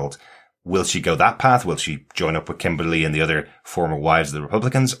the world. Will she go that path? Will she join up with Kimberly and the other former wives of the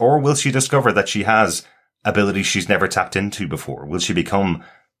Republicans? Or will she discover that she has abilities she's never tapped into before? Will she become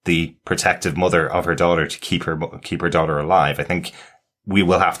the protective mother of her daughter to keep her daughter alive? I think we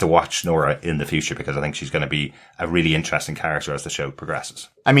will have to watch Nora in the future because I think she's going to be a really interesting character as the show progresses.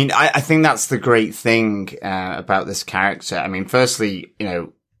 I mean, I think that's the great thing about this character. I mean, firstly, it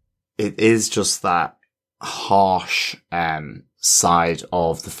is just that harsh side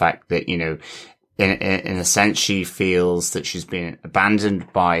of the fact that, in a sense, she feels that she's been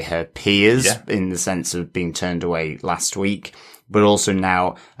abandoned by her peers in the sense of being turned away last week, but also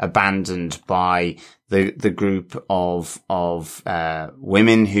now abandoned by the group of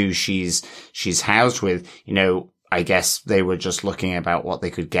women who she's housed with. I guess they were just looking about what they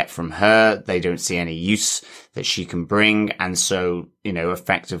could get from her. They don't see any use that she can bring. And so,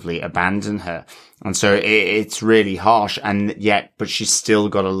 effectively abandon her. And so it's really harsh. But she's still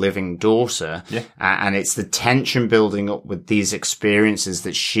got a living daughter. Yeah. And it's the tension building up with these experiences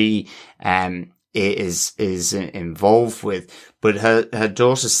that she, is involved with. But her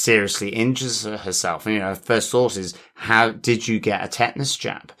daughter seriously injures herself. And, her first thought is, how did you get a tetanus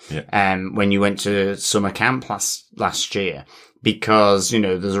jab? Yeah. When you went to summer camp last year? Because,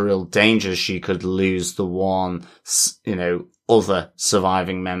 there's a real danger she could lose the one, other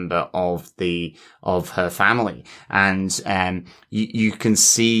surviving member of her family. And, you can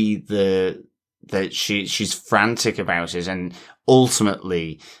see that she's frantic about it. And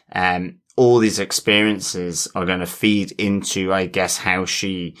ultimately, all these experiences are going to feed into, I guess, how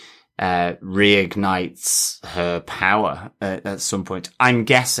she reignites her power at some point. I'm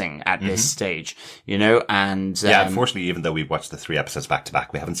guessing at this stage, and unfortunately, even though we've watched the 3 episodes back to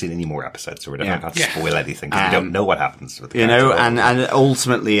back, we haven't seen any more episodes, so we're definitely not going to spoil anything because we don't know what happens with the character. And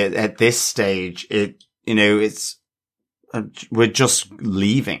ultimately at this stage, it's. We're just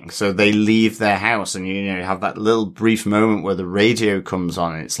leaving. So they leave their house and, you have that little brief moment where the radio comes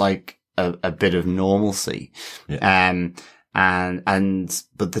on. And it's like a bit of normalcy. Yeah.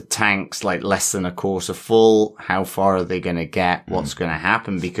 but the tank's like less than a quarter full. How far are they going to get? What's going to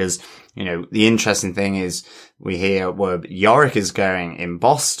happen? Because, you know, the interesting thing is we hear where Yorick is going in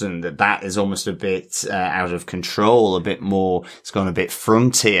Boston, that is almost a bit out of control, a bit more, it's gone a bit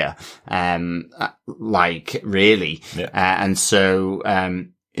frontier, like really. Yeah. And so,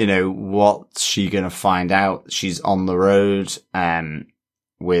 you know, what's she going to find out? She's on the road,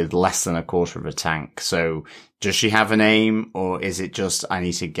 with less than a quarter of a tank. So does she have an aim, or is it just, I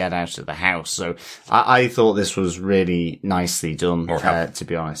need to get out of the house? So I thought this was really nicely done, to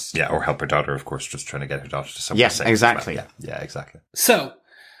be honest. Yeah, or help her daughter, of course, just trying to get her daughter to somewhere. Yes, safe. exactly. Yeah, exactly. So,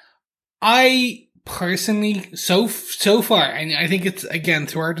 I personally, so far, and I think it's, again,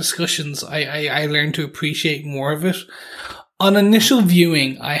 through our discussions, I learned to appreciate more of it. On initial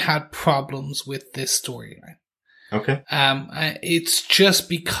viewing, I had problems with this storyline. Okay. It's just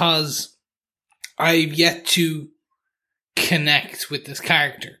because I've yet to connect with this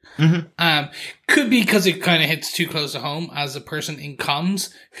character. Mm-hmm. Could be because it kind of hits too close to home as a person in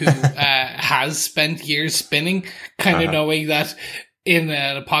comms who has spent years spinning, kind of knowing that in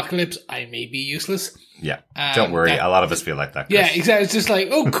an apocalypse I may be useless. Yeah. Don't worry, a lot of us feel like that, Chris. Yeah, exactly. It's just like,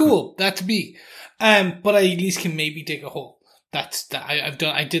 oh, cool, that's me. But I at least can maybe dig a hole.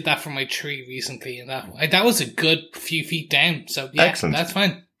 I did that for my tree recently, and that was a good few feet down. So yeah, excellent. That's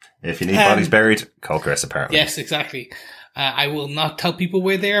fine. If you need bodies buried, call Chris, apparently. Yes, exactly. I will not tell people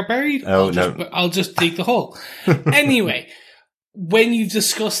where they are buried. Oh, I'll just dig the hole. Anyway, when you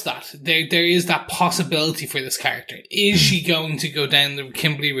discuss that, there is that possibility for this character. Is she going to go down the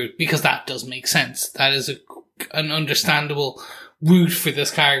Kimberly route? Because that does make sense. That is an understandable route for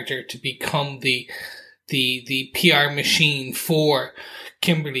this character to become the PR machine for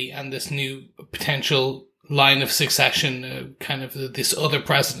Kimberly and this new potential line of succession, kind of this other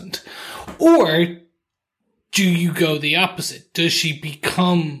president. Or do you go the opposite? Does she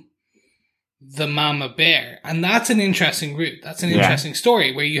become the mama bear? And that's an interesting route. That's an interesting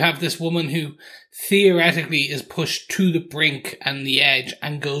story where you have this woman who theoretically is pushed to the brink and the edge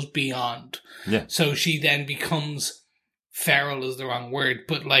and goes beyond. Yeah. So she then becomes, feral is the wrong word,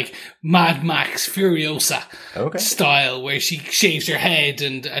 but like Mad Max Furiosa style, where she shaves her head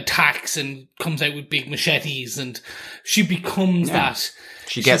and attacks and comes out with big machetes, and she becomes that.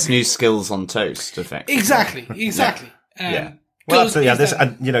 She gets new skills on toast, effectively. Exactly. Yeah. Well, absolutely.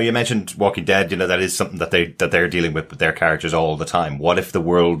 Yeah, you know, you mentioned Walking Dead. You know, that is something that they're dealing with their characters all the time. What if the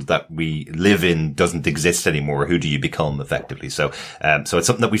world that we live in doesn't exist anymore? Who do you become, effectively? So it's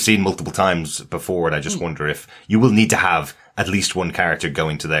something that we've seen multiple times before, and I just wonder if you will need to have at least one character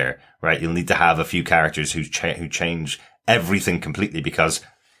going to there, right? You'll need to have a few characters who change everything completely, because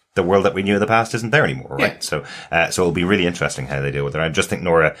the world that we knew in the past isn't there anymore, right? So it'll be really interesting how they deal with it. I just think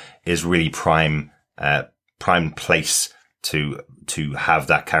Nora is really prime place to have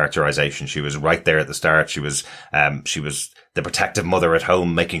that characterization. She was right there at the start. She was the protective mother at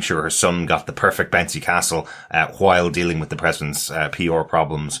home, making sure her son got the perfect bouncy castle, while dealing with the president's PR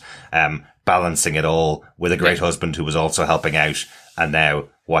problems, balancing it all with a great husband who was also helping out. And now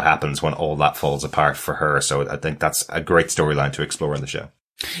what happens when all that falls apart for her? So I think that's a great storyline to explore in the show.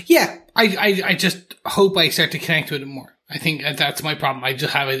 Yeah. I just hope I start to connect with it more. I think that's my problem. I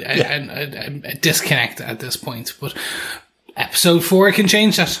just have a disconnect at this point, but episode 4 can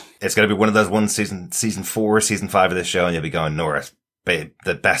change that. It's going to be one of those ones, season 4, season 5 of this show, and you'll be going, Nora,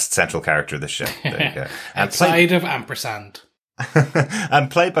 the best central character of this show. There you go. Outside of ampersand.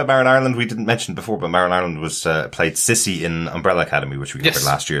 And played by Marin Ireland, we didn't mention before, but Marin Ireland was played Sissy in Umbrella Academy, which we covered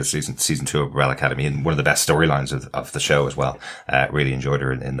last year, season 2 of Umbrella Academy, and one of the best storylines of the show as well. Really enjoyed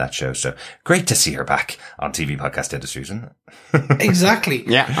her in that show. So great to see her back on TV podcast industry, isn't it? Exactly.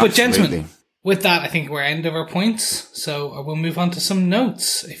 Yeah, but absolutely. Gentlemen, with that, I think we're end of our points. So we'll move on to some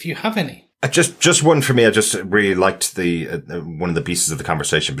notes, if you have any. Just one for me. I just really liked the one of the pieces of the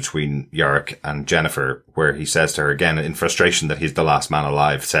conversation between Yorick and Jennifer, where he says to her again in frustration that he's the last man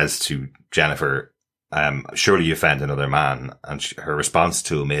alive, says to Jennifer, surely you found another man. And her response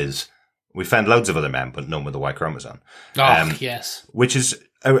to him is, we found loads of other men, but none with the Y chromosome. Yes. Which is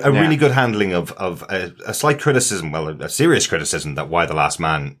a really good handling of a slight criticism, well, a serious criticism that Y the Last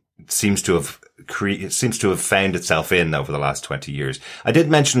Man seems to have found itself in over the last 20 years. I did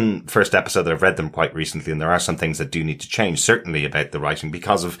mention first episode that I've read them quite recently, and there are some things that do need to change, certainly about the writing,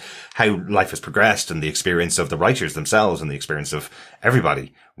 because of how life has progressed and the experience of the writers themselves and the experience of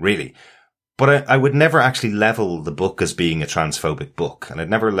everybody, really. But I would never actually level the book as being a transphobic book, and I'd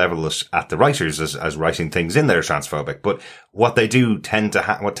never level it at the writers as writing things in that are transphobic. But what they do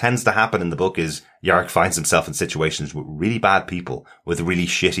what tends to happen in the book is Yorick finds himself in situations with really bad people with really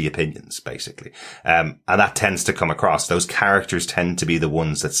shitty opinions, basically. And that tends to come across. Those characters tend to be the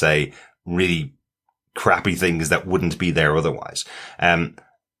ones that say really crappy things that wouldn't be there otherwise.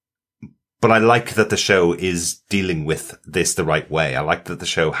 But I like that the show is dealing with this the right way. I like that the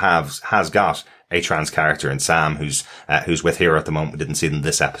show has got a trans character in Sam who's with Hero at the moment. We didn't see them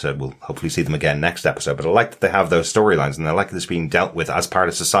this episode. We'll hopefully see them again next episode. But I like that they have those storylines, and I like this being dealt with as part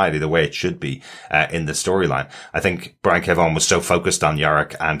of society the way it should be, in the storyline. I think Brian K. Vaughan was so focused on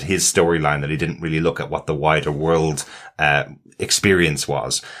Yorick and his storyline that he didn't really look at what the wider world, experience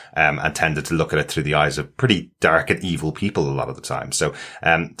was, and tended to look at it through the eyes of pretty dark and evil people a lot of the time. So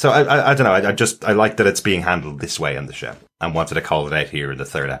I don't know. I like that it's being handled this way on the show, and wanted to call it out here in the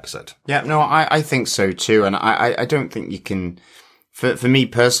third episode. Yeah, no, I think so too. And I don't think you can, for me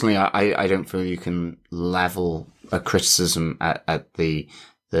personally, I don't feel you can level a criticism at the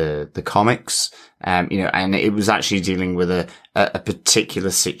comics. And it was actually dealing with a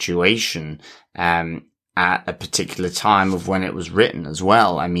particular situation, at a particular time of when it was written as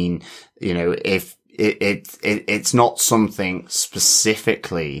well. I mean, if it's not something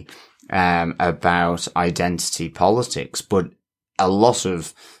specifically about identity politics, but a lot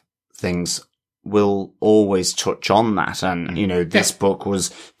of things will always touch on that. And, this book was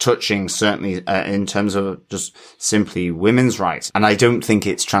touching certainly in terms of just simply women's rights. And I don't think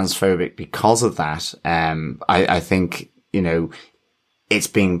it's transphobic because of that. I think, it's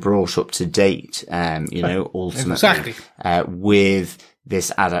being brought up to date, ultimately, exactly. With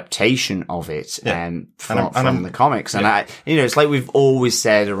this adaptation of it, from the comics. And it's like we've always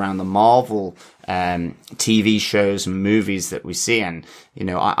said around the Marvel, TV shows and movies that we see. And,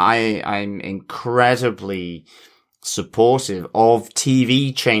 I'm incredibly supportive of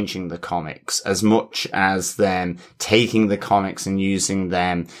TV changing the comics as much as them taking the comics and using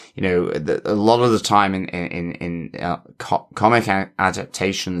them. A lot of the time in comic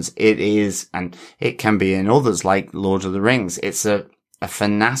adaptations, it is, and it can be in others like Lord of the Rings, it's a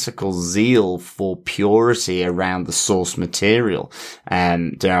fanatical zeal for purity around the source material.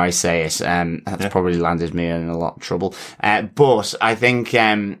 Dare I say it? That's probably landed me in a lot of trouble. But I think,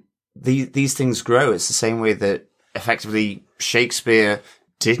 these things grow. It's the same way that effectively Shakespeare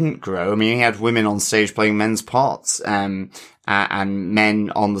didn't grow. I mean, he had women on stage playing men's parts, and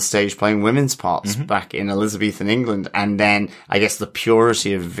men on the stage playing women's parts back in Elizabethan England. And then I guess the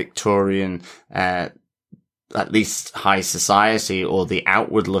purity of Victorian, at least high society, or the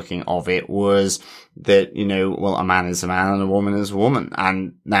outward looking of it, was that, a man is a man and a woman is a woman.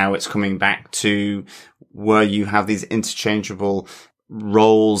 And now it's coming back to where you have these interchangeable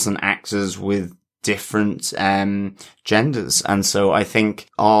roles and actors with different genders. And so I think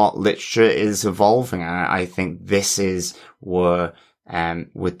our literature is evolving. I think this is where,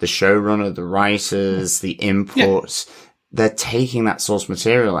 with the showrunner, the writers, the inputs, they're taking that source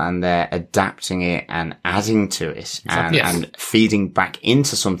material and they're adapting it and adding to it, and feeding back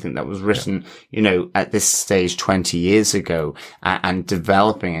into something that was written, at this stage 20 years ago, and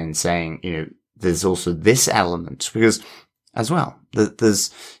developing and saying, there's also this element, because as well,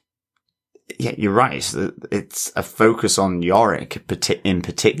 there's, yeah, you're right. It's a focus on Yorick in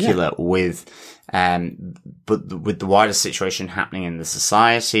particular, with, but with the wider situation happening in the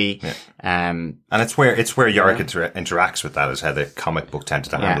society. And it's where Yorick interacts with that, is how the comic book tended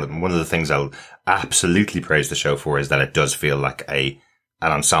to handle it. And one of the things I'll absolutely praise the show for is that it does feel like an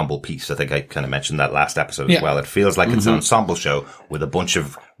ensemble piece. I think I kind of mentioned that last episode as well. It feels like it's an ensemble show with a bunch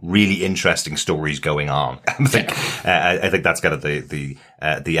of really interesting stories going on. I think that's kind of the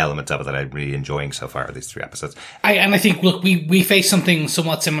element of it that I'm really enjoying so far, these 3 episodes. I think, look, we faced something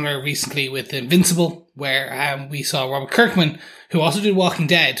somewhat similar recently with Invincible, where we saw Robert Kirkman, who also did Walking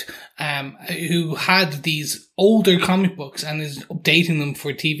Dead, who had these older comic books and is updating them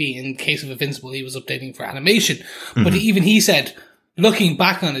for TV. In the case of Invincible, he was updating for animation. But even he said, looking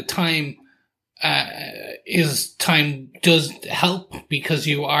back on it, time does help, because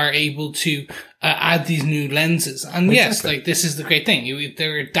you are able to add these new lenses. And yes, like, this is the great thing.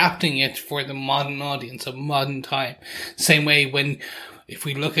 They're adapting it for the modern audience of modern time. Same way if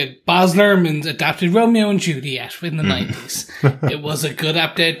we look at Baz Luhrmann's adapted Romeo and Juliet in the 90s, it was a good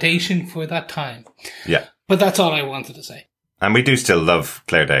adaptation for that time. Yeah. But that's all I wanted to say. And we do still love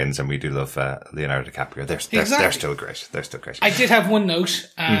Claire Danes, and we do love Leonardo DiCaprio. They're still great. They're still great. I did have one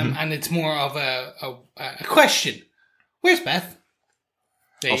note, and it's more of a question. Where's Beth?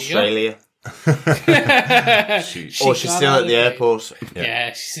 Australia. Or she's got still out at of the way. airport.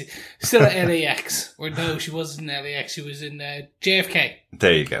 Yeah, she's still at LAX. Or no, she wasn't in LAX. She was in JFK.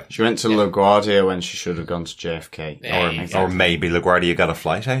 There you go. She went to LaGuardia when she should have gone to JFK. There you Or maybe LaGuardia got a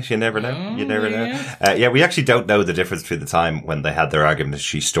flight out. You never know. You never know. yeah. We actually don't know the difference between the time when they had their argument.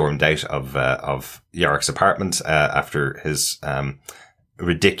 She stormed out of Yorick's apartment after his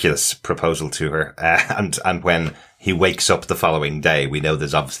ridiculous proposal to her, and when he wakes up the following day. We know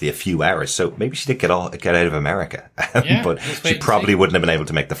there's obviously a few hours, so maybe she did get out of America, Yeah, but let's she wait and probably see. wouldn't have been able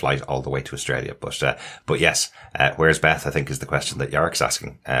to make the flight all the way to Australia. But yes, where's Beth? I think is the question that Yorick's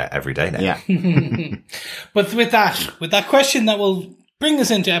asking every day now. Yeah. But with that question that will bring us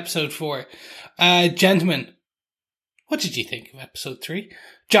into episode 4, gentlemen, what did you think of episode 3?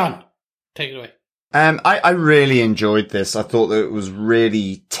 John, take it away. I really enjoyed this. I thought that it was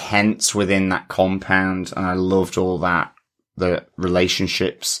really tense within that compound, and I loved all that, the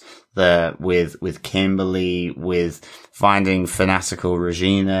relationships there with Kimberly, with finding fanatical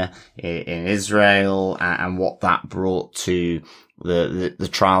Regina in Israel, and what that brought to the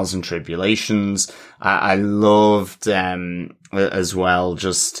trials and tribulations. I loved, as well,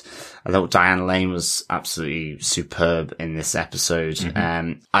 I thought Diane Lane was absolutely superb in this episode.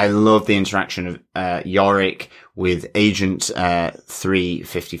 Mm-hmm. I love the interaction of Yorick with Agent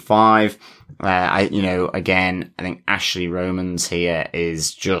 355. Again, I think Ashley Romans here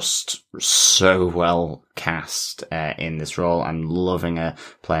is just so well cast in this role. I'm loving her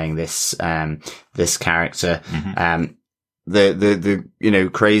playing this character. Mm-hmm. The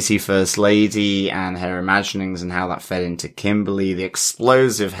crazy first lady and her imaginings and how that fed into Kimberly, the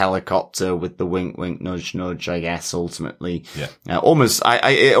explosive helicopter with the wink, wink, nudge, nudge, I guess, ultimately. Yeah. It almost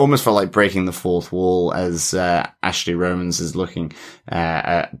felt like breaking the fourth wall as, Ashley Romans is looking,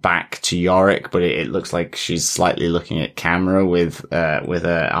 back to Yorick, but it looks like she's slightly looking at camera with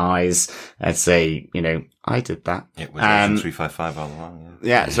her eyes. I'd say, I did that. It was Agent 355 all along.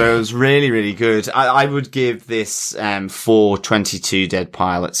 Yeah, so it was really, really good. I would give this 4 22 dead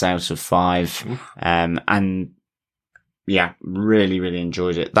pilots out of 5. And yeah, really, really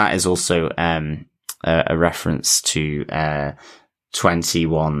enjoyed it. That is also a reference to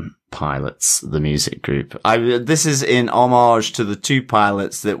 21 Pilots, the music group. This is in homage to the 2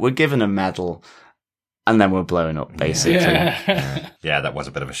 pilots that were given a medal and then were blown up, basically. Yeah, that was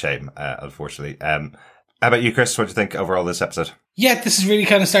a bit of a shame, unfortunately. How about you, Chris? What do you think overall this episode? Yeah, this is really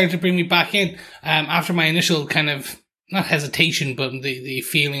kind of starting to bring me back in. After my initial kind of, not hesitation, but the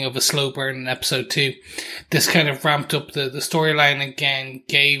feeling of a slow burn in episode 2, this kind of ramped up the storyline again,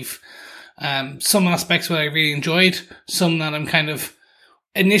 gave some aspects that I really enjoyed, some that I'm kind of,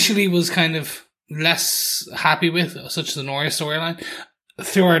 initially was kind of less happy with, such as the Nora storyline.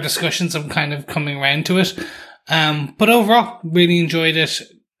 Through our discussions, I'm kind of coming around to it. But overall, really enjoyed it.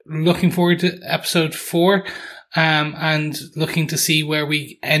 Looking forward to episode 4, and looking to see where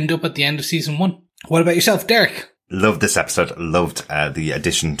we end up at the end of season 1. What about yourself, Derek? Loved this episode. Loved the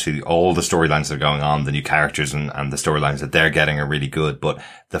addition to all the storylines that are going on, the new characters and the storylines that they're getting are really good. But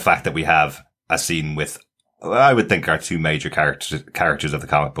the fact that we have a scene with, I would think, our 2 major characters of the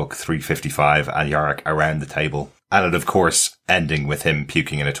comic book, 355 and Yorick, around the table. And it, of course, ending with him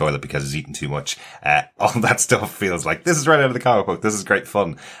puking in a toilet because he's eaten too much. All that stuff feels like this is right out of the comic book. This is great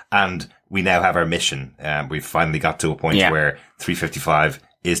fun. And we now have our mission. We've finally got to a point where 355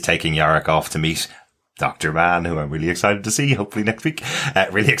 is taking Yorick off to meet Dr. Mann, who I'm really excited to see, hopefully next week.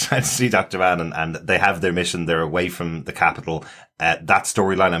 Really excited to see Dr. Mann, and they have their mission. They're away from the capital. That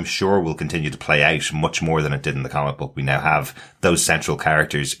storyline, I'm sure, will continue to play out much more than it did in the comic book. We now have those central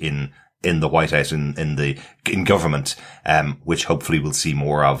characters in the White House, in government, which hopefully we'll see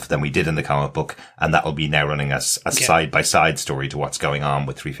more of than we did in the comic book. And that will be now running a side by side story to what's going on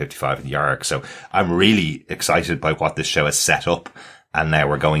with 355 and Yorick. So I'm really excited by what this show has set up. And now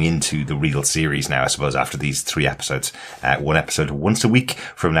we're going into the real series now, I suppose, after these 3 episodes. 1 episode once a week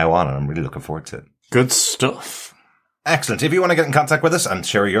from now on. And I'm really looking forward to it. Good stuff. Excellent. If you want to get in contact with us and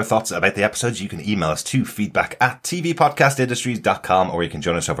share your thoughts about the episodes, you can email us to feedback@tvpodcastindustries.com, or you can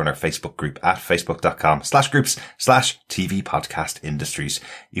join us over in our Facebook group at facebook.com/groups/tvpodcastindustries.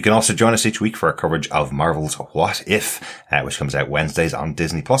 You can also join us each week for our coverage of Marvel's What If, which comes out Wednesdays on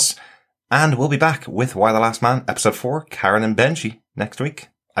Disney+. And we'll be back with Why the Last Man, episode 4, Karen and Benji, next week.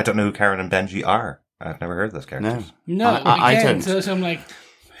 I don't know who Karen and Benji are. I've never heard of those characters. No, I again, don't. So I'm like,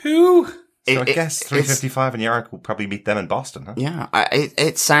 who? So I guess 355 and Yorick will probably meet them in Boston, huh? Yeah,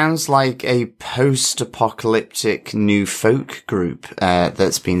 it sounds like a post-apocalyptic new folk group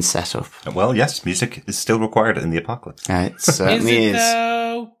that's been set up. Well, yes, music is still required in the apocalypse. It certainly Is it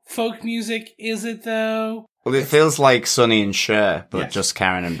though? Folk music, is it though? Well, it feels like Sonny and Cher, but Yes. just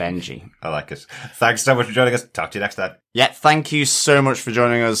Karen and Benji. I like it. Thanks so much for joining us. Talk to you next time. Yeah, thank you so much for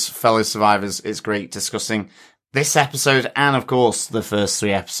joining us, fellow survivors. It's great discussing this episode and, of course, the first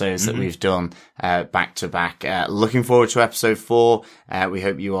 3 episodes that we've done back to back. Looking forward to episode 4. We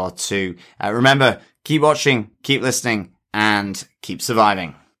hope you are too. Remember, keep watching, keep listening, and keep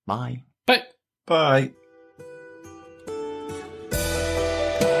surviving. Bye. But Bye.